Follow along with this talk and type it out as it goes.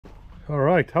All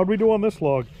right, how'd we do on this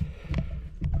log?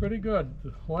 Pretty good.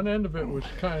 One end of it was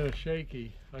kind of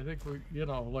shaky. I think we, you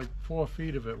know, like 4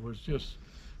 feet of it was just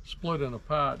splitting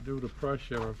apart due to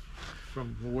pressure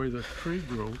from the way the tree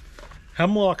grew.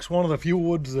 Hemlock's one of the few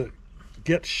woods that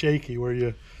gets shaky where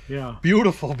you, yeah,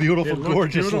 beautiful, it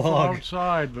gorgeous beautiful log.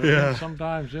 Outside, but yeah,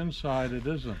 sometimes inside it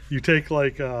isn't. You take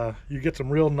like, you get some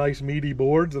real nice meaty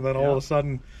boards and then all of a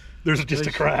sudden there's just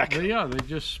a crack. They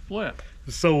just split.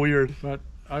 It's so weird. But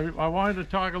I wanted to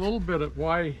talk a little bit at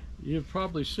why you've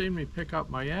probably seen me pick up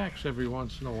my axe every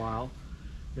once in a while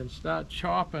and start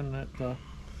chopping at the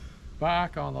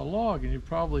bark on the log, and you're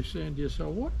probably saying to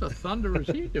yourself, what the thunder is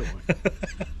he doing?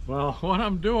 Well, what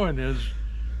I'm doing is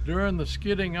during the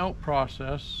skidding out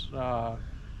process, the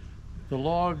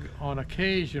log on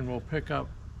occasion will pick up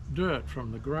dirt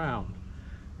from the ground,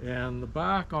 and the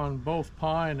bark on both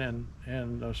pine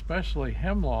and especially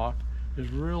hemlock is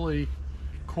really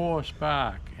coarse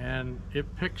bark, and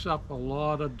it picks up a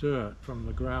lot of dirt from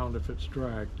the ground if it's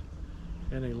dragged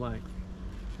any length,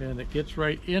 and it gets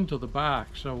right into the bark.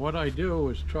 So what I do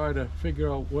is try to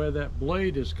figure out where that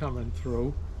blade is coming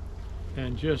through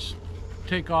and just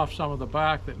take off some of the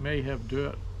bark that may have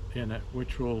dirt in it,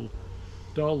 which will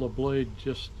dull the blade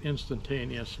just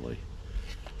instantaneously.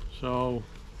 So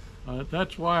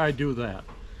that's why I do that.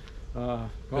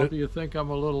 Probably you think I'm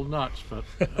a little nuts, but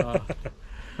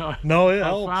no, it I've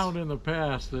helps. found in the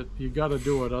past that you got to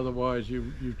do it, otherwise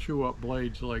you chew up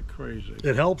blades like crazy.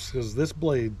 It helps because this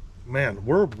blade, man,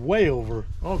 we're way over.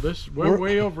 Oh, we're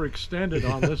way overextended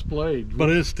on this blade. But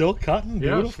it's still cutting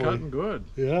beautifully. Yeah, it's cutting good.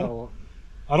 Yeah. So,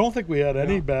 I don't think we had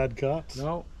any bad cuts.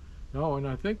 No, and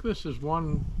I think this is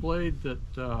one blade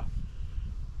that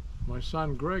my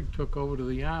son Greg took over to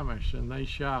the Amish and they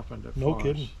sharpened it for us. No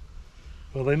kidding.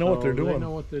 Well, they know what they're doing. They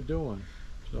know what they're doing.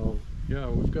 So, yeah,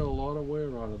 we've got a lot of wear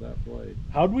out of that blade.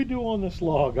 How'd we do on this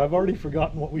log? I've already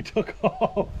forgotten what we took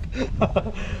off.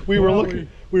 we were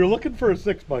looking for a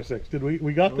 6x6. Did we?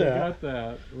 We got that. We got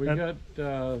that. We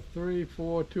got 3,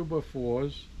 4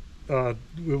 2x4s.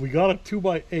 We got a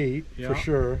 2x8 for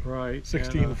sure. Right.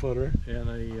 16 footer. And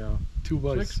a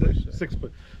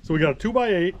 2x6. So we got a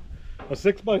 2x8, a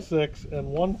 6x6, and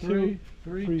 1, 2,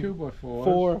 3 2x4s.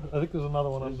 4. I think there's another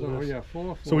one under this. Yeah,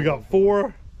 4. So we got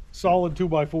 4 solid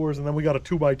 2x4s, and then we got a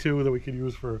 2x2 that we could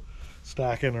use for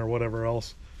stacking or whatever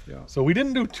else. Yeah. So we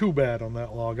didn't do too bad on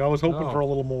that log. I was hoping for a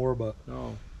little more, but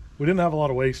we didn't have a lot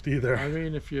of waste either. I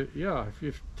mean, if you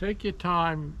take your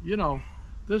time, you know,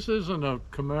 this isn't a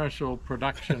commercial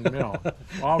production mill,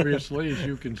 obviously, as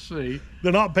you can see.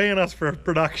 They're not paying us for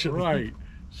production. Right.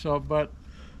 So, but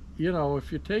you know,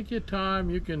 if you take your time,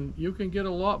 you can get a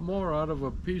lot more out of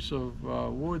a piece of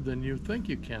wood than you think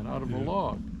you can out of a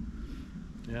log.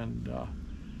 And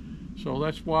so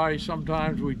that's why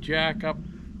sometimes we jack up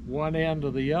one end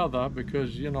or the other,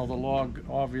 because you know the log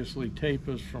obviously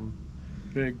tapers from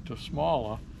big to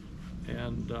smaller,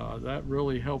 and that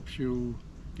really helps you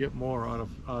get more out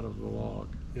of the log.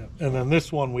 Yeah. And then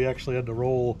this one we actually had to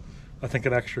roll, I think,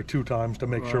 an extra 2 times to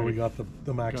make sure we got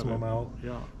the maximum out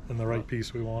and the right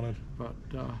piece we wanted. But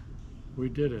we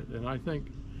did it, and I think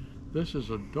this is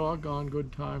a doggone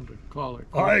good time to call it.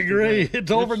 I agree. It's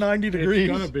over 90 degrees.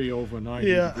 It's going to be over 90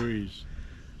 degrees.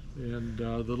 And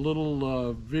the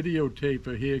little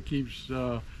videotaper here keeps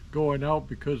going out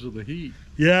because of the heat.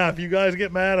 Yeah, if you guys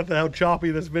get mad at how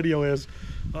choppy this video is,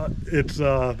 it's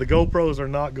the GoPros are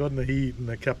not good in the heat, and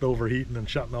they kept overheating and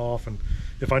shutting off. And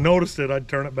if I noticed it, I'd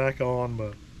turn it back on,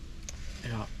 but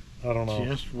I don't know.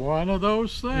 Just one of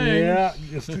those things. Yeah,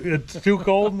 it's too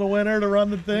cold in the winter to run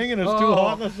the thing, and it's too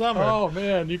hot in the summer. Oh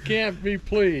man, you can't be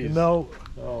pleased. No.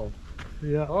 Oh.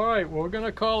 Yeah. All right, well, we're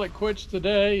gonna call it quits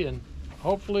today, and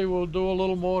hopefully we'll do a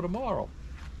little more tomorrow.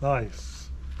 Nice.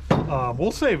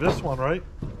 We'll save this one, right?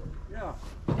 Yeah,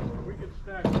 we can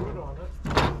stack wood on it.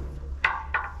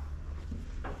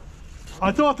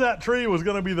 I thought that tree was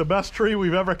going to be the best tree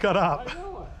we've ever cut up. I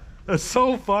know it. It's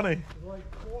so funny. Like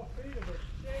 4 feet of it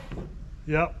shaking.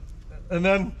 Yep. And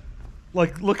then,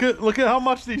 like, look at how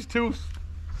much these two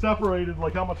separated.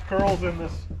 Like how much curls in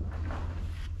this.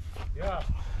 Yeah.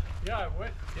 Yeah, it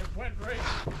went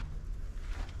right.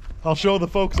 I'll show the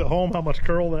folks at home how much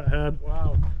curl that had.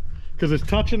 Wow. Because it's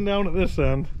touching down at this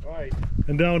end. Right.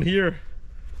 And down here.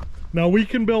 Now we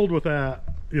can build with that.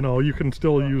 You know, you can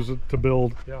still use it to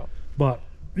build. Yeah. But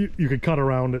you could cut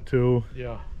around it too.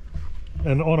 Yeah.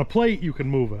 And on a plate you can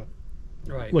move it.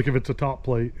 Right. Like if it's a top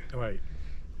plate. Right.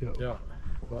 Yeah. Yeah.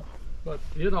 But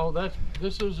you know,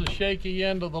 this is the shaky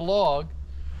end of the log.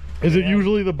 Is it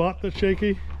usually the butt that's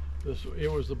shaky?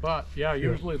 It was the butt. Yeah,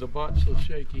 usually the butt's the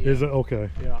shaky end. Is it? Okay.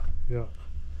 Yeah. Yeah.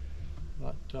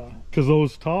 But, Because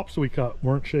those tops we cut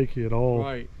weren't shaky at all.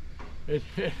 right.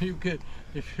 You could,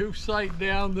 if you sight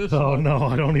down this Oh one, no,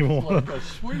 I don't even it's want like a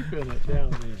sweep in it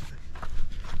down there.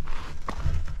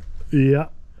 Yeah,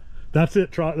 that's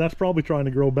it. That's probably trying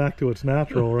to grow back to its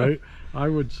natural, right? I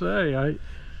would say.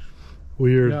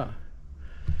 Weird. Yeah.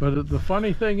 But the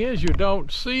funny thing is, you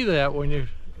don't see that when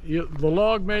the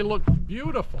log may look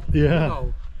beautiful. Yeah. You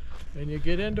know, and you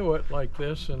get into it like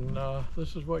this, and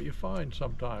this is what you find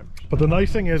sometimes. But the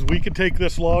nice thing is, we could take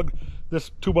this log,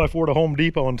 this 2x4, to Home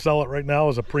Depot and sell it right now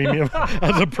as a premium,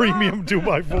 as a premium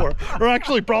 2x4, or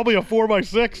actually probably a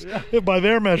 4x6 by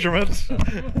their measurements.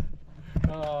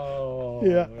 Oh,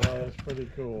 yeah, well, that's pretty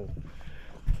cool.